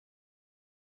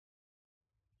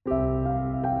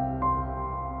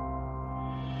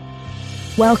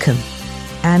Welcome,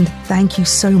 and thank you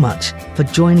so much for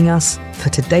joining us for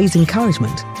today's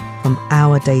encouragement from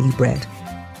Our Daily Bread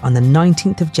on the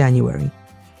 19th of January,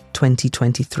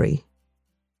 2023.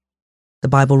 The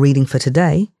Bible reading for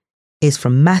today is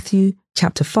from Matthew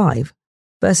chapter 5,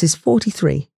 verses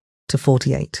 43 to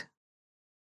 48.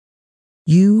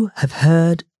 You have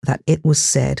heard that it was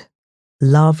said,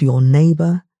 "Love your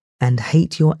neighbor and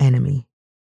hate your enemy."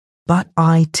 But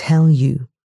I tell you,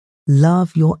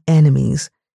 love your enemies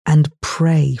and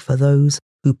pray for those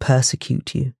who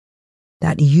persecute you,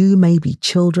 that you may be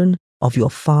children of your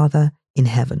Father in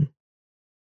heaven.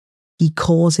 He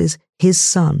causes his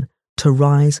sun to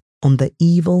rise on the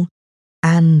evil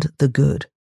and the good,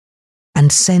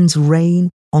 and sends rain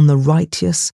on the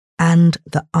righteous and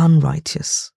the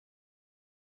unrighteous.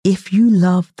 If you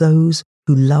love those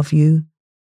who love you,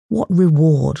 what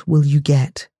reward will you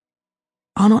get?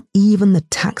 Are not even the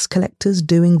tax collectors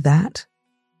doing that?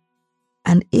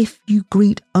 And if you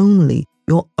greet only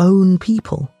your own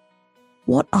people,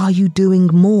 what are you doing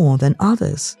more than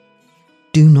others?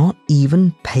 Do not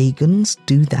even pagans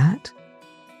do that?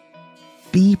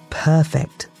 Be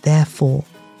perfect, therefore,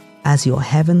 as your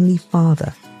heavenly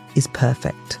Father is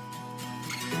perfect.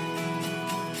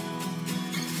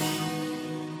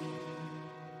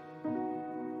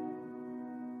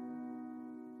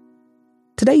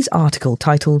 Today's article,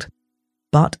 titled,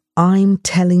 "But I'm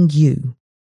Telling You,"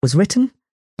 was written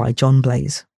by John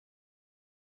Blaze.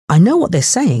 I know what they're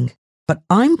saying, but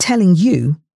I'm telling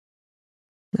you.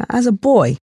 Now, as a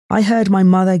boy, I heard my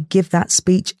mother give that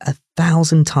speech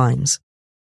 1,000 times.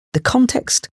 The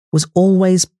context was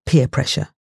always peer pressure.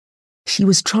 She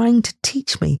was trying to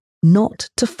teach me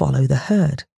not to follow the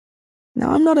herd.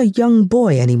 Now, I'm not a young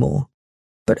boy anymore,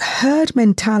 but herd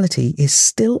mentality is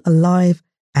still alive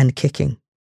and kicking.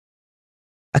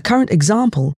 A current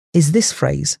example is this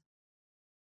phrase: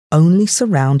 only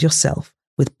surround yourself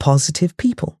with positive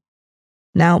people.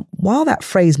 Now, while that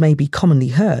phrase may be commonly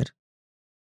heard,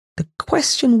 the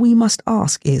question we must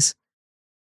ask is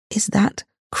that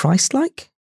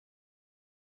Christ-like?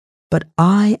 But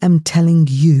I am telling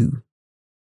you.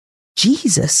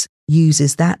 Jesus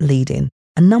uses that lead-in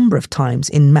a number of times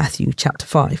in Matthew chapter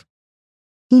 5.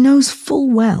 He knows full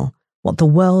well what the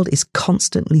world is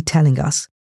constantly telling us,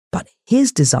 but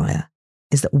his desire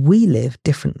is that we live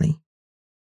differently.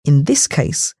 In this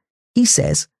case, he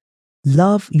says,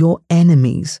 love your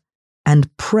enemies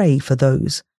and pray for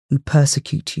those who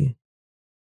persecute you.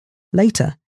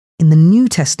 Later, in the New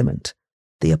Testament,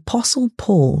 the Apostle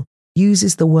Paul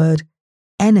uses the word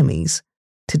enemies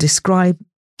to describe,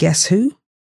 guess who?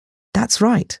 That's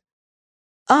right,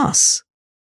 us,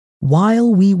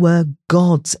 while we were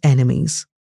God's enemies.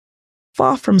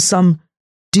 Far from some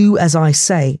do as I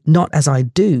say, not as I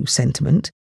do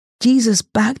sentiment, Jesus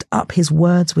backed up his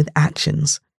words with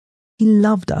actions. He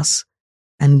loved us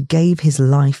and gave his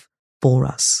life for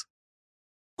us.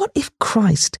 What if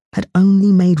Christ had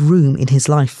only made room in his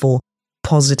life for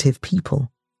positive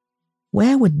people?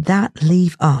 Where would that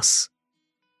leave us?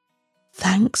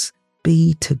 Thanks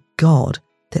be to God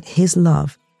that his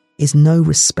love is no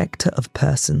respecter of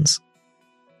persons.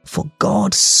 For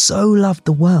God so loved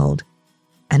the world,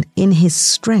 and in his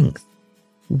strength,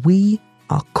 we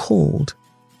are called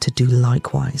to do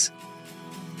likewise.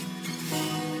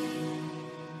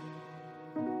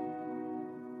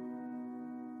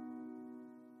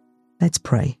 Let's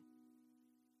pray.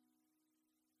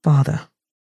 Father,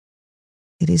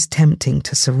 it is tempting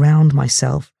to surround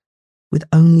myself with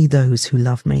only those who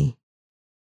love me,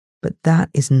 but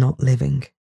that is not living,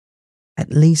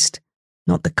 at least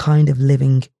not the kind of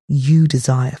living you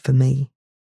desire for me.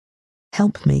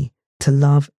 Help me to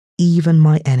love even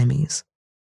my enemies.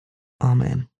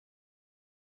 Amen.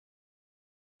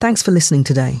 Thanks for listening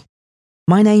today.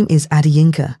 My name is Adi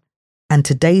Yinka, and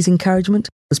today's encouragement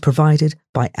was provided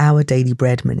by Our Daily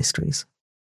Bread Ministries.